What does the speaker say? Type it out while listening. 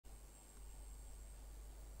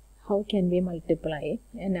how can we multiply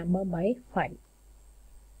a number by 5?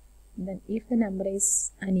 Then if the number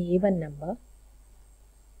is an even number,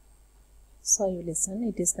 so you listen,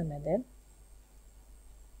 it is the method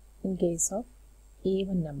in case of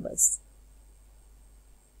even numbers.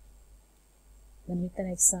 Then with an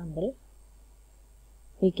example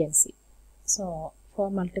we can see. So for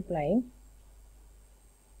multiplying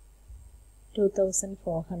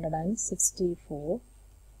 2464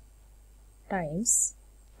 times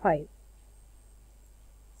 5.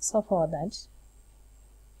 So for that,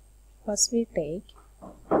 first we take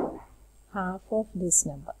half of this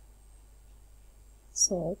number.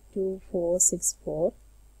 So 2464,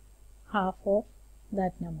 half of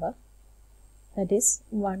that number, that is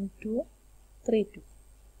 1232.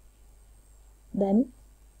 Then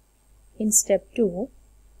in step 2,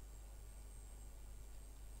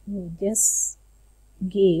 you just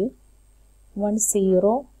give 1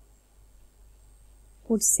 0,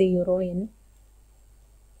 put 0 in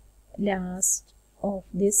last of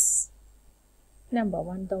this number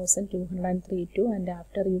 1232, and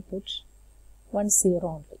after you put 1 0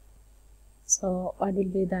 only. So what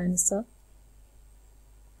will be the answer?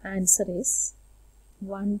 Answer is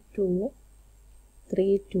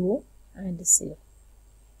 1232 and 0.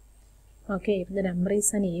 Okay, if the number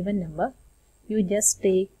is an even number, you just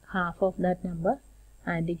take half of that number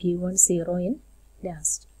and give 1 0 in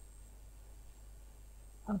last.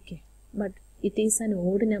 Okay, but it is an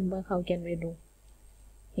odd number, how can we do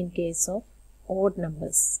in case of odd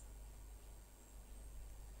numbers?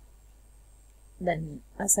 Then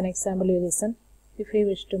as an example you listen, if we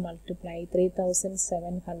wish to multiply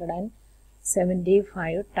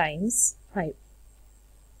 3775 times 5.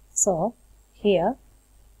 So here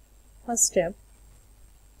first step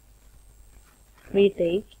we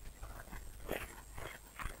take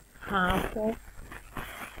half of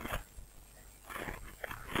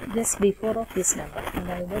just before of this number, and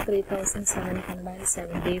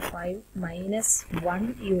 3775 minus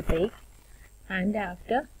 1 you take, and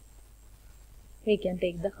after we can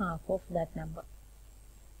take the half of that number.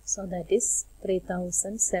 So that is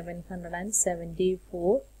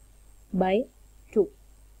 3774 by 2.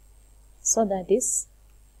 So that is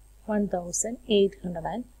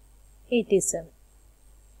 1887.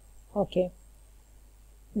 Okay.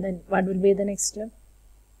 Then what will be the next step?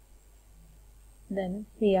 Then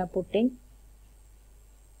we are putting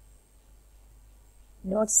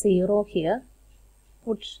not 0 here,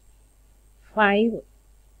 put 5,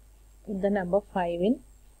 put the number 5 in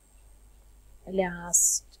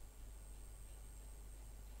last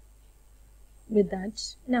with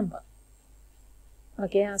that number.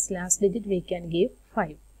 Okay, as last digit we can give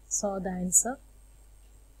 5. So the answer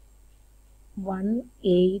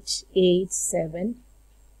 1887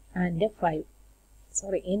 and 5.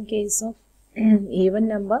 Sorry, in case of even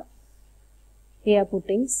number we are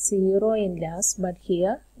putting 0 in last, but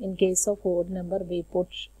here in case of odd number we put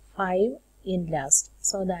 5 in last.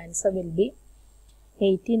 So the answer will be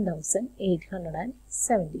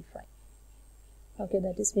 18,875. Okay,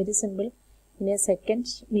 that is very simple. In a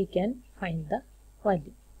second we can find the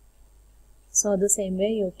value. So the same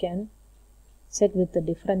way you can check with the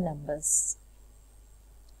different numbers.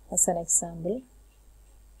 As an example,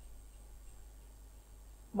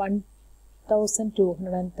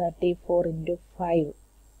 1234 into 5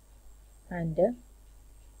 and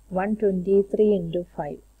 123 into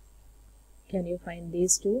 5. Can you find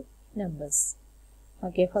these two numbers?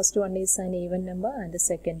 Okay, first one is an even number and the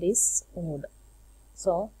second is odd.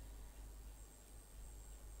 So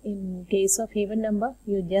in case of even number,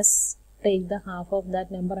 you just take the half of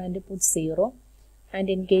that number and put 0, and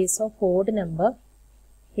in case of odd number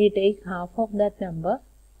we take half of that number,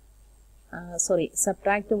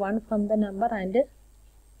 subtract 1 from the number and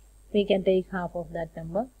we can take half of that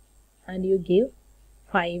number and you give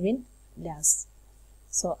 5 in last.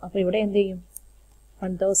 So ഇവിടെ എന്ത് ചെയ്യും?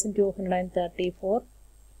 1234,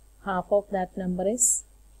 half of that number is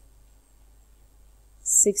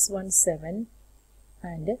 617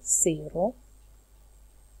 and 0,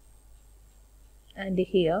 and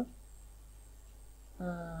here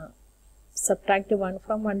subtract 1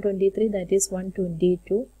 from 123, that is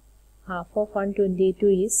 122. Half of 122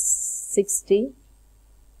 is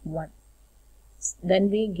 61. Then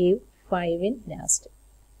we give 5 in last.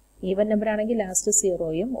 Even number ആണെങ്കിൽ last 0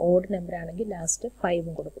 യും odd number ആണെങ്കിൽ last 5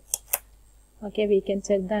 ഉം കൊടുക്കും. Okay, we can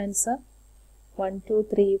check the answer.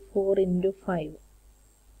 1234 into 5,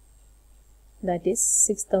 that is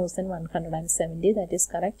 6170, that is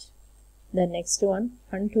correct. The next one,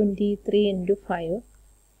 123 into 5,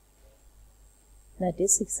 that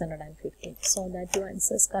is 615. So that two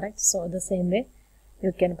answers correct. So the same way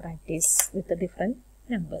you can practice with the different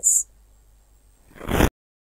numbers.